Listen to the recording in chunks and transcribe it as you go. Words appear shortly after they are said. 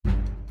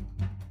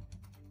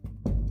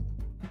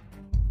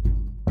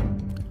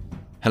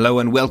Hello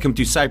and welcome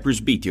to Cyprus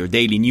Beat, your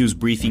daily news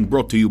briefing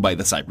brought to you by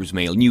the Cyprus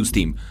Mail news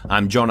team.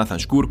 I'm Jonathan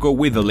Shkurko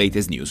with the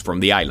latest news from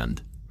the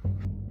island.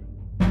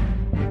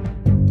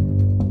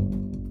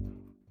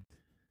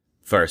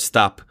 First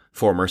up,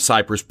 former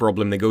Cyprus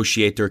problem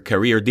negotiator,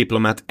 career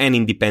diplomat and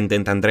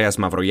independent Andreas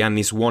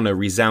Mavroyiannis won a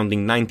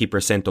resounding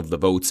 90% of the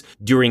votes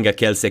during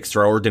Akel's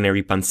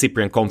extraordinary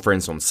Pan-Cyprian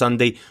conference on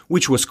Sunday,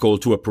 which was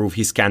called to approve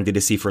his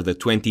candidacy for the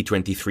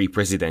 2023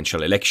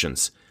 presidential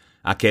elections.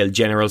 Akel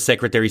General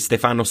Secretary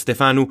Stefanos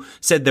Stefanou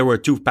said there were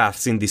two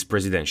paths in this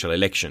presidential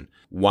election.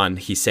 One,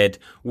 he said,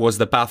 was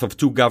the path of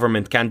two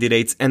government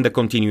candidates and the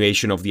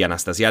continuation of the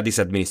Anastasiadis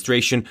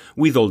administration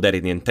with all that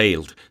it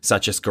entailed,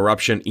 such as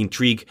corruption,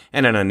 intrigue,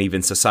 and an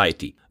uneven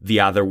society.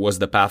 The other was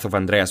the path of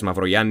Andreas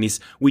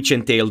Mavroyiannis, which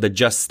entailed a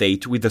just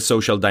state with a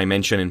social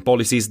dimension and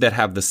policies that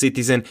have the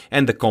citizen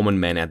and the common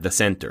man at the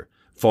center.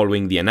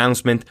 Following the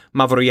announcement,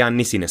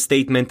 Mavroyiannis in a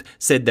statement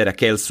said that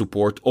Akel's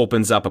support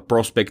opens up a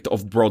prospect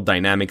of broad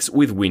dynamics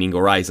with winning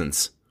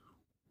horizons.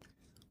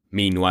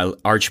 Meanwhile,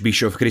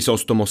 Archbishop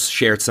Chrysostomos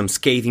shared some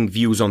scathing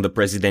views on the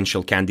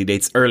presidential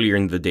candidates earlier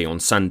in the day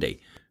on Sunday.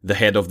 The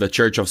head of the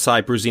Church of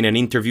Cyprus in an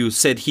interview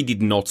said he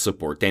did not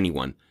support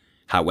anyone.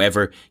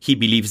 However, he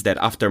believes that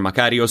after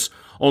Makarios,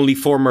 only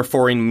former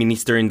foreign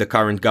minister in the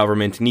current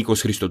government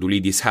Nikos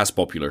Christodoulidis has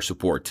popular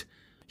support.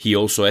 He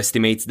also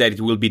estimates that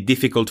it will be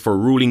difficult for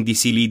ruling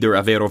DC leader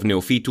Averof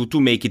Neophytou to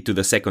make it to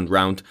the second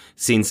round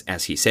since,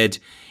 as he said,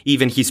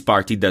 even his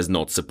party does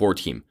not support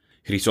him.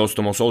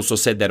 Chrysostomos also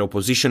said that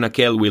opposition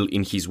Akel will,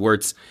 in his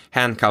words,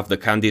 handcuff the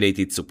candidate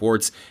it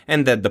supports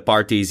and that the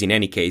party is in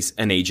any case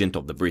an agent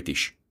of the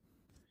British.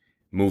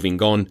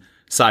 Moving on,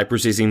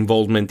 Cyprus's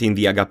involvement in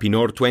the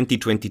Agapinor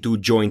 2022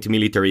 joint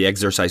military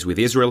exercise with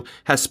Israel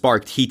has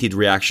sparked heated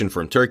reaction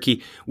from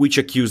Turkey, which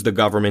accused the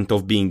government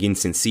of being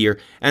insincere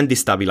and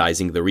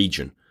destabilising the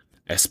region.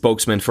 A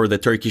spokesman for the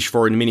Turkish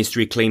Foreign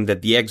Ministry claimed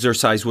that the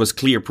exercise was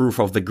clear proof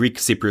of the Greek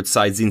Cypriot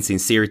side's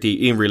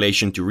insincerity in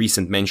relation to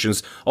recent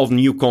mentions of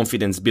new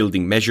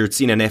confidence-building measures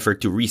in an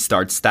effort to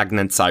restart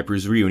stagnant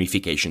Cyprus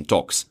reunification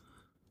talks.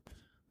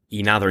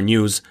 In other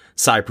news,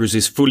 Cyprus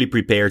is fully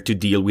prepared to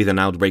deal with an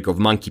outbreak of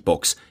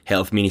monkeypox,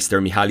 Health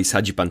Minister Michalis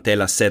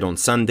Hadjipantelas said on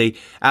Sunday,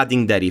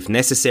 adding that if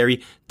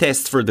necessary,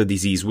 tests for the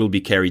disease will be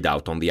carried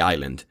out on the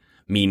island.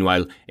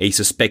 Meanwhile, a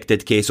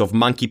suspected case of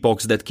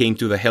monkeypox that came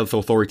to the health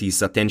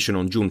authorities' attention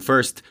on June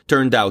 1st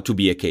turned out to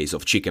be a case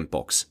of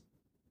chickenpox.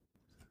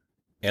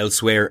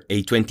 Elsewhere,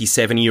 a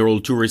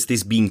 27-year-old tourist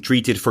is being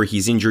treated for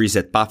his injuries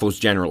at Paphos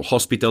General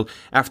Hospital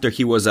after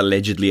he was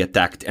allegedly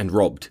attacked and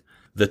robbed.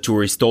 The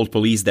tourist told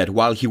police that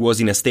while he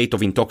was in a state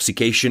of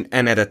intoxication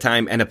and at a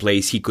time and a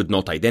place he could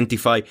not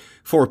identify,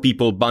 4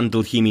 people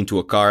bundled him into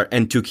a car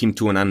and took him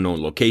to an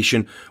unknown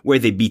location where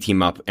they beat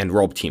him up and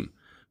robbed him.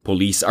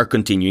 Police are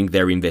continuing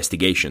their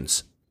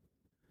investigations.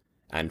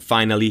 And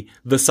finally,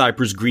 the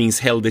Cyprus Greens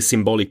held a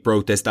symbolic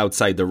protest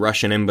outside the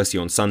Russian embassy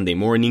on Sunday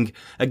morning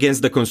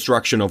against the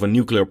construction of a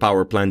nuclear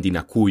power plant in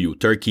Akuyu,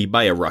 Turkey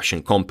by a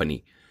Russian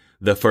company.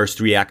 The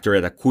first reactor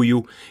at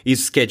Akuyu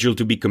is scheduled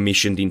to be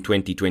commissioned in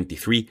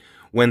 2023,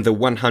 when the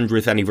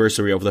 100th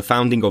anniversary of the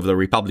founding of the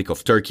Republic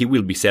of Turkey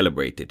will be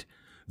celebrated.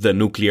 The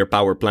nuclear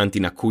power plant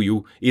in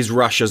Akuyu is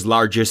Russia's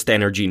largest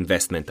energy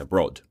investment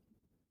abroad.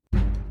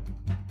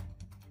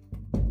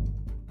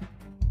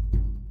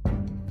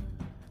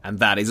 And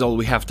that is all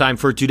we have time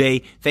for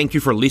today. Thank you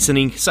for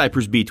listening.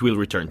 Cyprus Beat will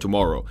return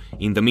tomorrow.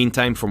 In the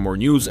meantime, for more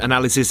news,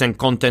 analysis and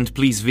content,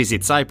 please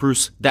visit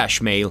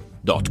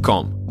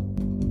cyprus-mail.com.